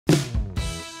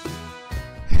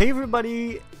Hey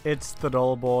everybody, it's the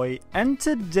Doll Boy, and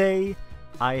today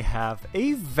I have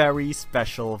a very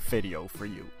special video for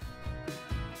you.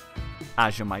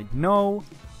 As you might know,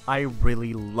 I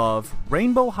really love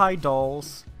Rainbow High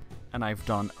dolls, and I've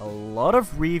done a lot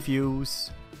of reviews,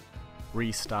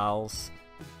 restyles,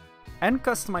 and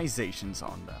customizations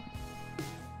on them.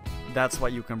 That's why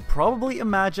you can probably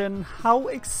imagine how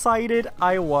excited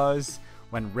I was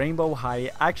when Rainbow High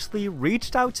actually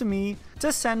reached out to me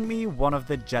to send me one of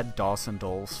the Jett Dawson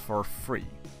dolls for free.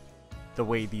 The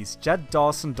way these Jett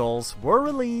Dawson dolls were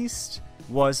released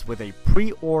was with a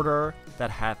pre-order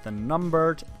that had the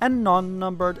numbered and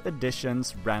non-numbered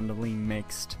editions randomly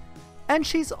mixed, and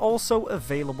she's also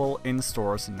available in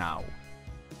stores now.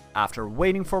 After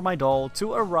waiting for my doll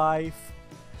to arrive,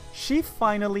 she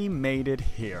finally made it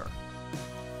here.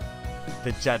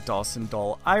 The Jett Dawson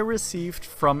doll I received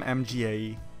from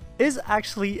MGA is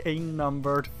actually a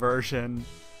numbered version,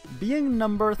 being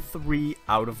number 3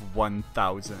 out of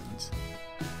 1000.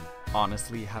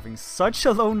 Honestly, having such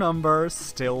a low number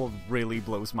still really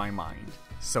blows my mind.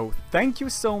 So thank you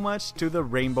so much to the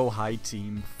Rainbow High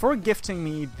team for gifting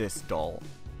me this doll.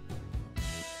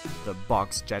 The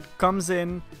box Jett comes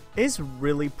in is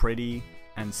really pretty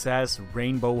and says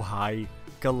Rainbow High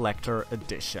Collector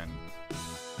Edition.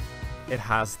 It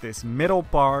has this middle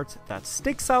part that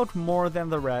sticks out more than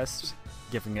the rest,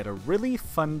 giving it a really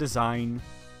fun design,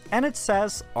 and it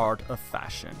says Art of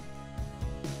Fashion.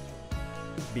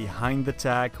 Behind the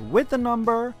tag with the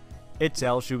number, it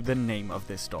tells you the name of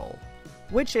this doll,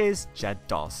 which is Jett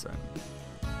Dawson.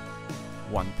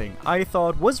 One thing I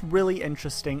thought was really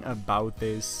interesting about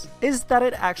this is that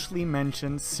it actually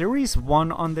mentions Series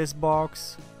 1 on this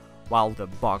box, while the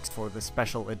box for the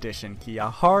special edition Kia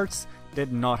Hearts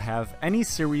did not have any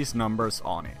series numbers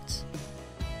on it.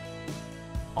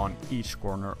 On each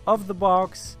corner of the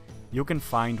box, you can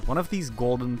find one of these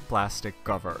golden plastic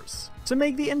covers to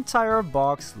make the entire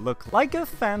box look like a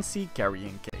fancy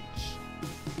carrying cage,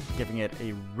 giving it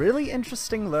a really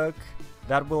interesting look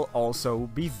that will also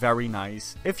be very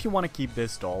nice if you want to keep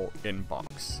this doll in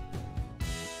box.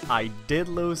 I did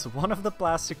lose one of the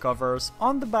plastic covers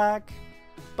on the back,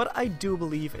 but I do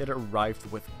believe it arrived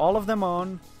with all of them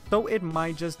on, so it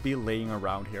might just be laying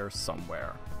around here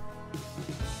somewhere.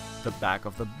 The back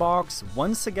of the box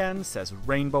once again says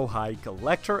Rainbow High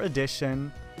Collector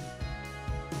Edition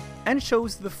and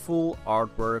shows the full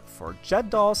artwork for Jett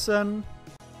Dawson,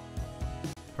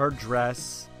 her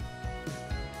dress,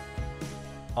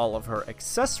 all of her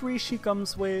accessories she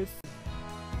comes with,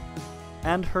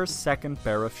 and her second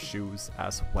pair of shoes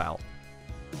as well.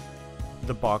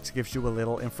 The box gives you a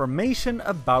little information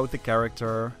about the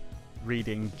character,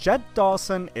 reading Jett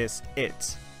Dawson is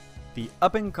it. The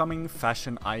up-and-coming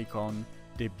fashion icon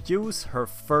debuts her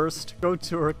first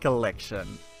couture collection.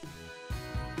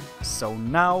 So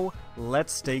now,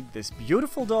 let's take this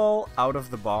beautiful doll out of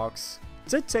the box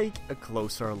to take a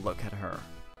closer look at her.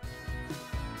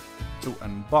 To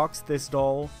unbox this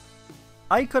doll,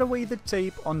 I cut away the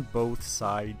tape on both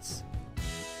sides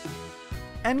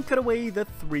and cut away the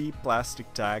 3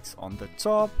 plastic tags on the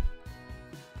top,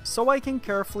 so I can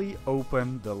carefully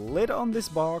open the lid on this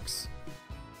box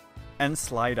and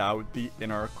slide out the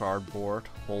inner cardboard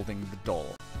holding the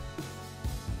doll.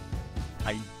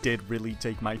 I did really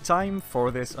take my time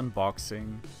for this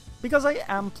unboxing, because I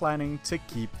am planning to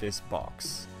keep this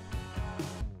box.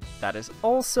 That is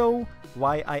also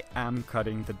why I am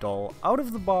cutting the doll out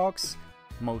of the box,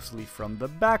 mostly from the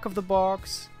back of the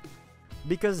box,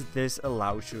 because this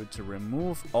allows you to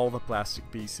remove all the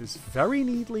plastic pieces very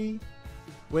neatly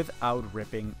without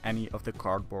ripping any of the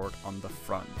cardboard on the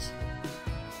front.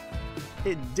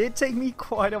 It did take me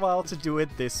quite a while to do it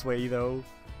this way though,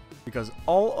 because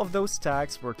all of those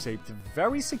tags were taped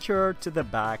very secure to the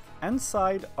back and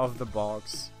side of the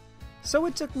box, so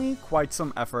it took me quite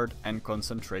some effort and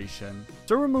concentration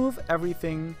to remove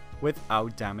everything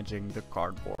without damaging the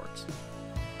cardboard.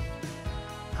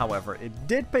 However, it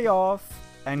did pay off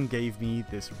and gave me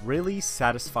this really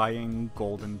satisfying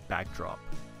golden backdrop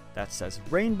that says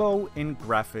Rainbow in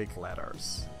graphic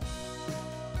letters.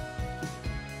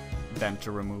 Then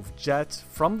to remove Jett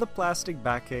from the plastic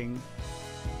backing,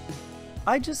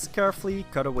 I just carefully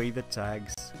cut away the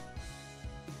tags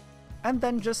and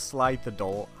then just slide the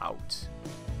doll out.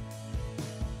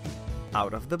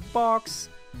 Out of the box,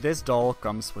 this doll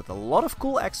comes with a lot of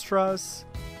cool extras,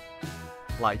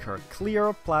 like her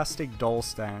clear plastic doll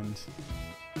stand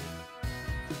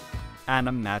and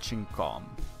a matching comb.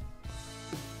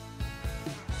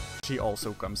 She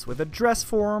also comes with a dress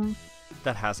form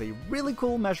that has a really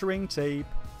cool measuring tape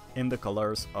in the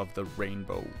colors of the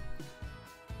rainbow.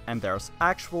 and there's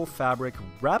actual fabric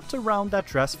wrapped around that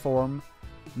dress form,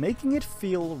 making it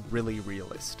feel really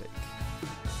realistic.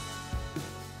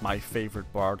 My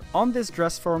favorite part on this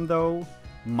dress form though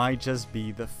might just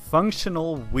be the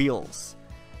functional wheels,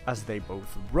 as they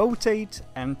both rotate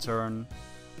and turn,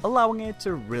 allowing it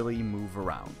to really move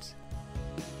around.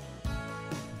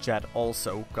 Jett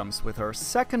also comes with her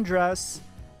second dress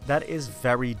that is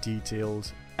very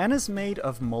detailed and is made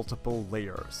of multiple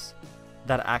layers,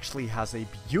 that actually has a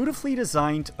beautifully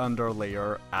designed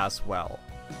underlayer as well.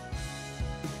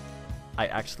 I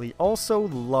actually also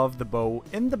love the bow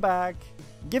in the back,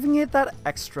 giving it that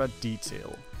extra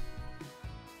detail.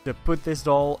 To put this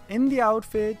doll in the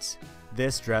outfit,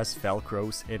 this dress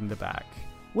velcros in the back,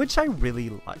 which I really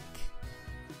like.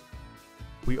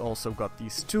 We also got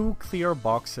these two clear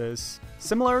boxes,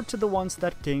 similar to the ones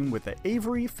that came with the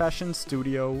Avery Fashion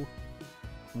Studio.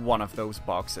 One of those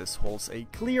boxes holds a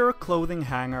clear clothing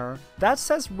hanger that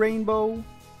says rainbow,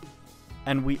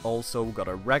 and we also got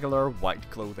a regular white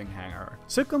clothing hanger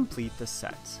to complete the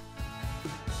set.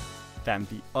 Then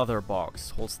the other box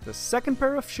holds the second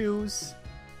pair of shoes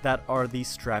that are the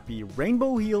strappy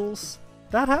rainbow heels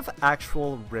that have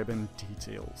actual ribbon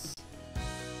details.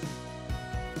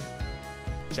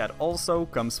 Jett also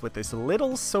comes with this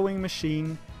little sewing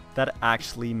machine that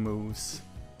actually moves.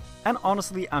 And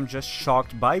honestly, I'm just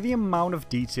shocked by the amount of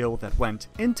detail that went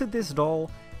into this doll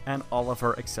and all of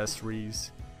her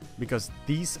accessories, because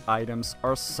these items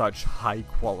are such high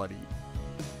quality.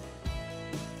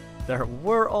 There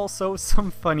were also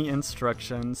some funny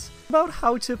instructions about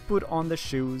how to put on the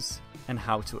shoes and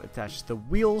how to attach the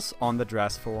wheels on the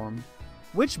dress form,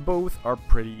 which both are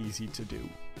pretty easy to do.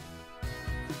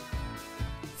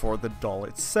 For the doll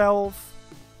itself,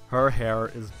 her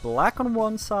hair is black on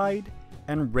one side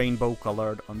and rainbow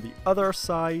colored on the other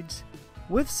side,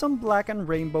 with some black and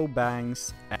rainbow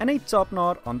bangs and a top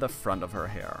knot on the front of her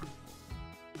hair.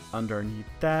 Underneath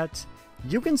that,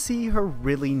 you can see her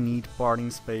really neat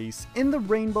parting space in the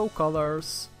rainbow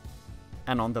colors,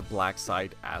 and on the black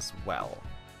side as well.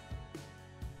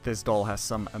 This doll has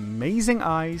some amazing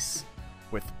eyes,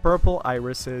 with purple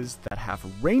irises that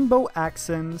have rainbow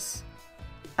accents,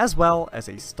 as well as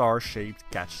a star-shaped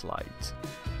catchlight.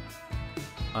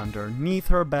 Underneath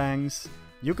her bangs,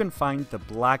 you can find the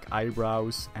black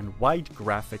eyebrows and white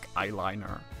graphic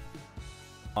eyeliner.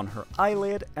 On her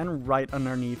eyelid and right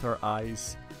underneath her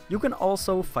eyes, you can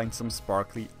also find some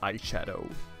sparkly eyeshadow.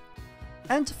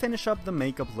 And to finish up the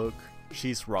makeup look,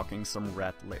 she's rocking some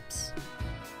red lips.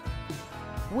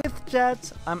 With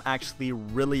Jett, I'm actually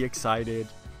really excited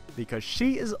because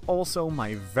she is also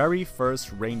my very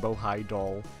first Rainbow High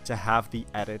doll to have the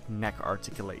added neck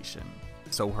articulation,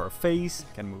 so her face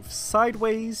can move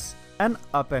sideways and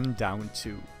up and down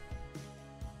too.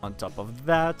 On top of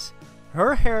that,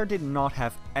 her hair did not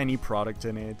have any product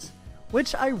in it,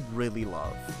 which I really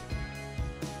love.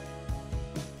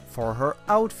 For her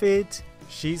outfit,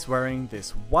 she's wearing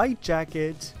this white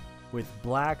jacket with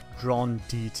black drawn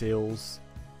details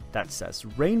that says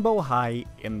Rainbow High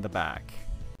in the back.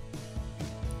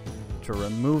 To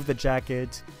remove the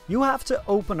jacket, you have to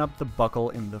open up the buckle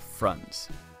in the front.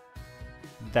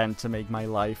 Then, to make my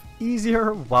life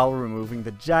easier while removing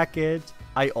the jacket,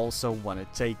 I also want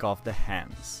to take off the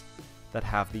hands that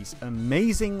have these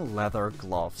amazing leather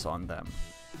gloves on them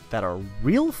that are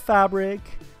real fabric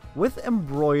with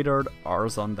embroidered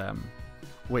R's on them,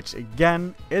 which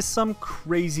again is some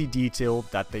crazy detail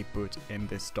that they put in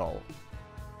this doll.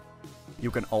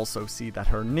 You can also see that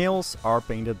her nails are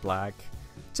painted black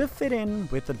to fit in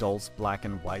with the doll's black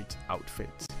and white outfit.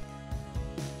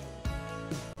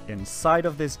 Inside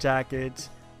of this jacket,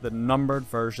 the numbered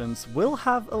versions will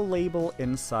have a label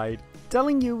inside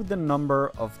telling you the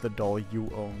number of the doll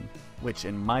you own, which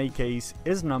in my case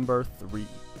is number 3.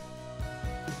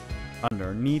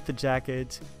 Underneath the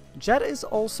jacket, Jett is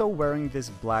also wearing this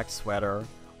black sweater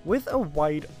with a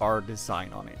white R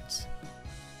design on it.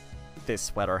 This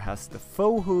sweater has the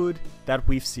faux hood that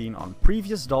we've seen on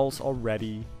previous dolls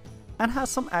already, and has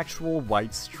some actual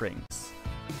white strings.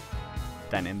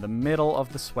 Then in the middle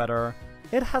of the sweater,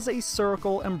 it has a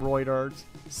circle embroidered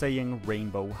saying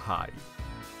Rainbow High.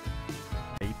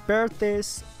 They paired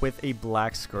this with a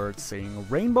black skirt saying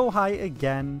Rainbow High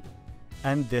again,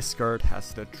 and this skirt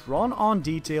has the drawn on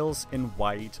details in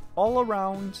white all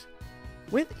around,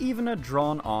 with even a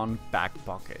drawn on back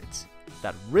pocket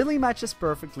that really matches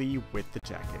perfectly with the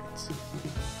jacket.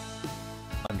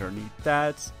 Underneath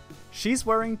that, she's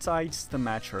wearing tights to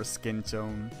match her skin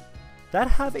tone that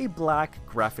have a black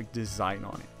graphic design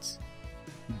on it.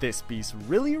 This piece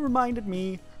really reminded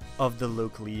me of the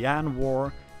look Leanne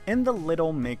wore in the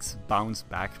Little Mix Bounce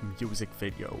Back music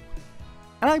video.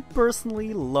 and I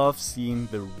personally love seeing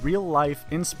the real-life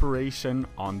inspiration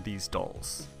on these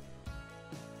dolls.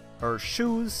 Her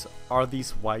shoes are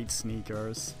these white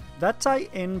sneakers that tie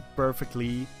in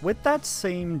perfectly with that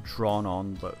same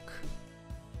drawn-on look.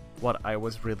 What I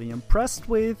was really impressed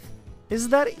with is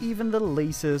that even the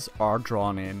laces are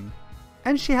drawn in,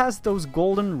 and she has those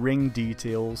golden ring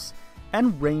details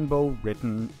and rainbow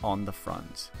written on the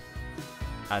front.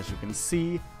 As you can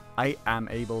see, I am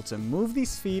able to move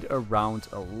these feet around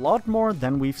a lot more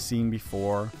than we've seen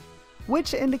before,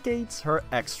 which indicates her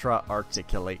extra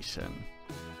articulation.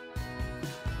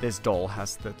 This doll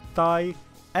has the thigh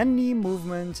and knee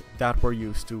movement that we're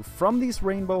used to from these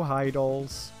rainbow high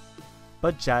dolls,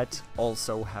 but Jett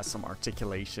also has some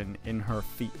articulation in her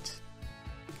feet.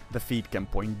 The feet can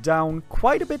point down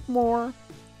quite a bit more,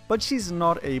 but she's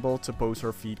not able to pose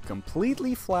her feet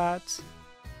completely flat,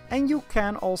 and you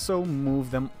can also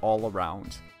move them all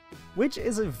around, which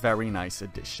is a very nice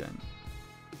addition.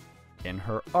 In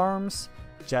her arms,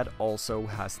 Jett also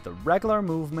has the regular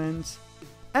movement,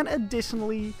 and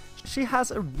additionally, she has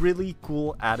a really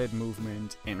cool added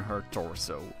movement in her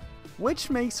torso, which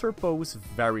makes her pose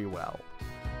very well.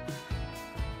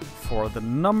 For the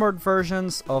numbered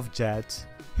versions of Jett,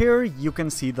 here you can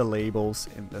see the labels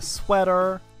in the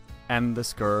sweater and the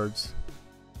skirt,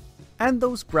 and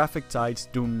those graphic tights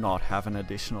do not have an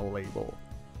additional label.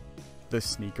 The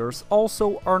sneakers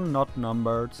also are not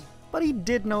numbered, but he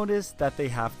did notice that they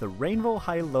have the Rainbow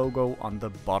High logo on the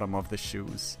bottom of the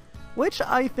shoes, which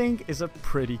I think is a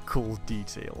pretty cool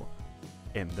detail.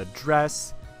 In the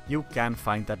dress, you can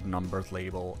find that numbered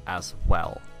label as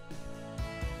well.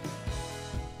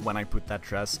 When I put that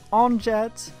dress on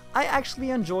Jett, I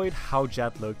actually enjoyed how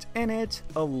Jett looked in it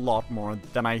a lot more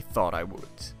than I thought I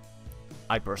would.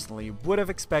 I personally would have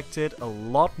expected a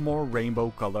lot more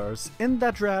rainbow colors in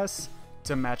that dress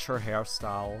to match her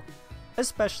hairstyle,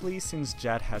 especially since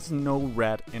Jett has no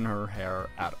red in her hair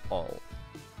at all.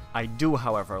 I do,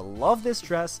 however, love this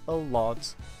dress a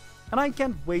lot, and I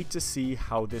can't wait to see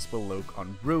how this will look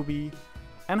on Ruby,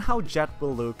 and how Jett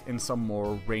will look in some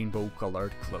more rainbow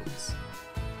colored clothes.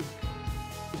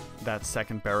 That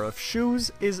second pair of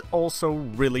shoes is also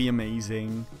really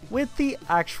amazing, with the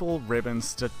actual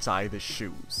ribbons to tie the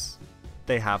shoes.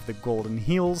 They have the golden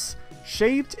heels,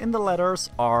 shaped in the letters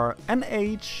R and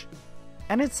H,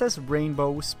 and it says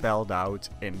rainbow spelled out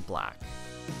in black.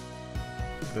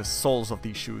 The soles of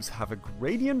these shoes have a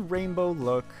gradient rainbow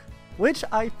look, which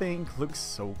I think looks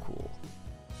so cool.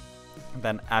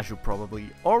 Then, as you probably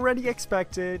already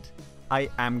expected, I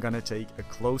am gonna take a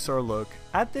closer look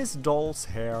at this doll's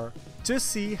hair to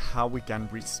see how we can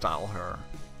restyle her.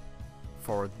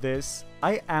 For this,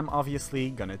 I am obviously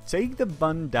gonna take the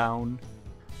bun down,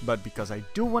 but because I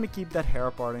do want to keep that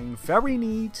hair parting very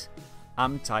neat,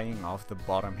 I'm tying off the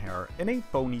bottom hair in a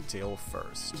ponytail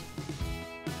first.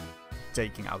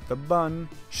 Taking out the bun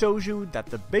shows you that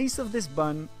the base of this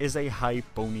bun is a high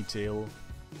ponytail,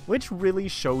 which really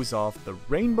shows off the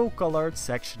rainbow colored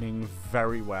sectioning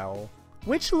very well,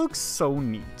 which looks so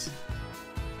neat.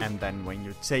 And then when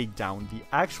you take down the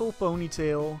actual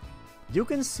ponytail, you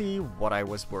can see what I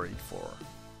was worried for,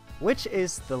 which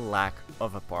is the lack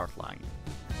of a part line.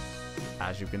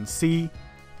 As you can see,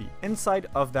 the inside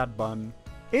of that bun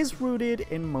is rooted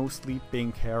in mostly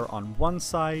pink hair on one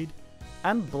side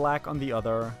and black on the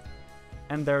other,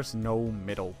 and there's no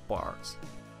middle part.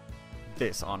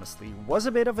 This honestly was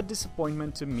a bit of a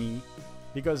disappointment to me,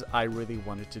 because I really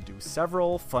wanted to do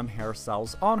several fun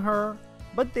hairstyles on her,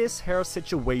 but this hair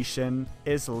situation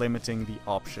is limiting the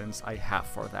options I have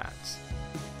for that.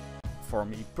 For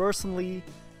me personally,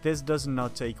 this does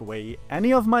not take away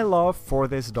any of my love for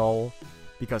this doll,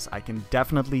 because I can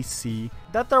definitely see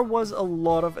that there was a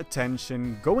lot of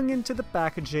attention going into the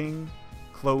packaging,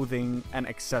 clothing, and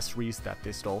accessories that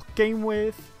this doll came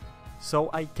with,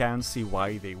 so I can see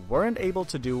why they weren't able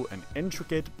to do an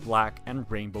intricate black and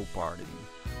rainbow parting.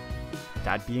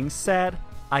 That being said,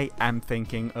 I am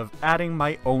thinking of adding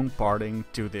my own parting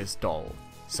to this doll,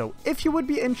 so if you would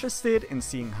be interested in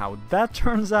seeing how that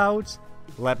turns out,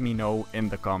 let me know in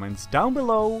the comments down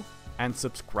below and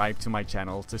subscribe to my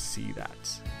channel to see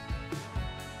that.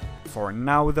 For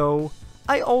now though,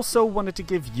 I also wanted to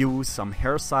give you some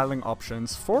hairstyling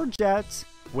options for Jett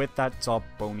with that top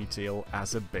ponytail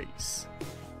as a base.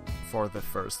 For the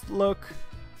first look,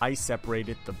 I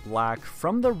separated the black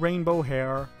from the rainbow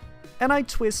hair, and I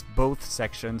twist both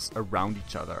sections around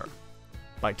each other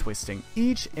by twisting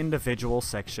each individual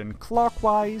section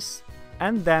clockwise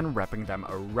and then wrapping them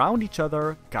around each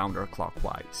other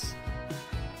counterclockwise.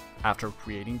 After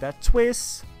creating that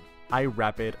twist, I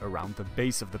wrap it around the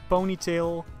base of the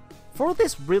ponytail for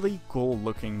this really cool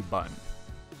looking bun,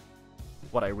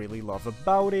 what I really love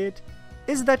about it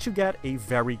is that you get a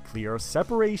very clear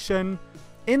separation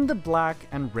in the black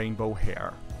and rainbow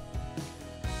hair.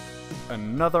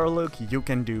 Another look you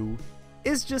can do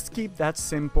is just keep that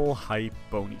simple hype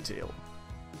ponytail.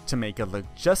 To make it look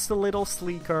just a little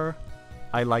sleeker,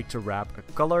 I like to wrap a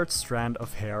colored strand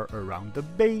of hair around the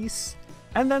base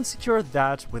and then secure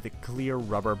that with a clear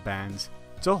rubber band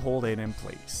to hold it in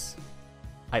place.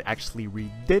 I actually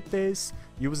redid this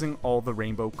using all the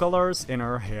rainbow colors in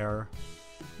her hair,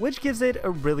 which gives it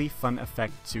a really fun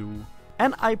effect too,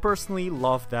 and I personally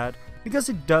love that because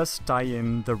it does tie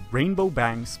in the rainbow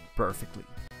bangs perfectly.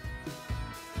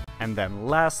 And then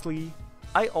lastly,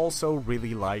 I also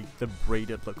really like the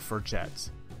braided look for Jett,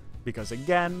 because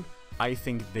again, I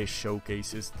think this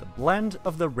showcases the blend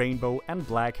of the rainbow and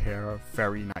black hair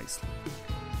very nicely.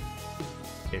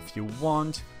 If you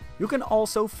want, you can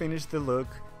also finish the look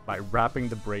by wrapping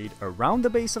the braid around the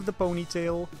base of the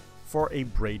ponytail for a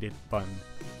braided bun.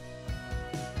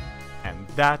 And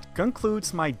that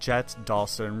concludes my Jett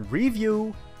Dawson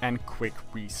review and quick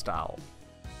restyle.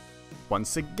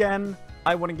 Once again,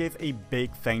 I want to give a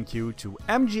big thank you to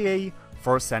MGA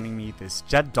for sending me this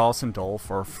Jett Dawson doll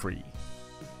for free.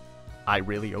 I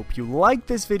really hope you liked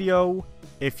this video.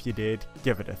 If you did,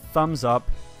 give it a thumbs up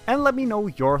and let me know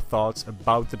your thoughts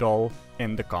about the doll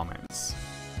in the comments.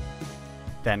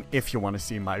 Then if you want to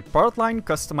see my partline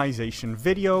customization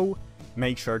video,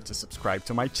 make sure to subscribe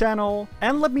to my channel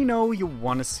and let me know you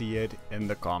want to see it in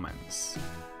the comments.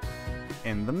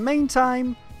 In the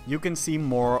meantime, you can see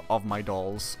more of my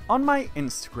dolls on my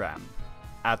Instagram,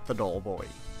 @thedollboy.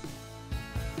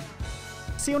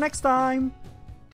 See you next time!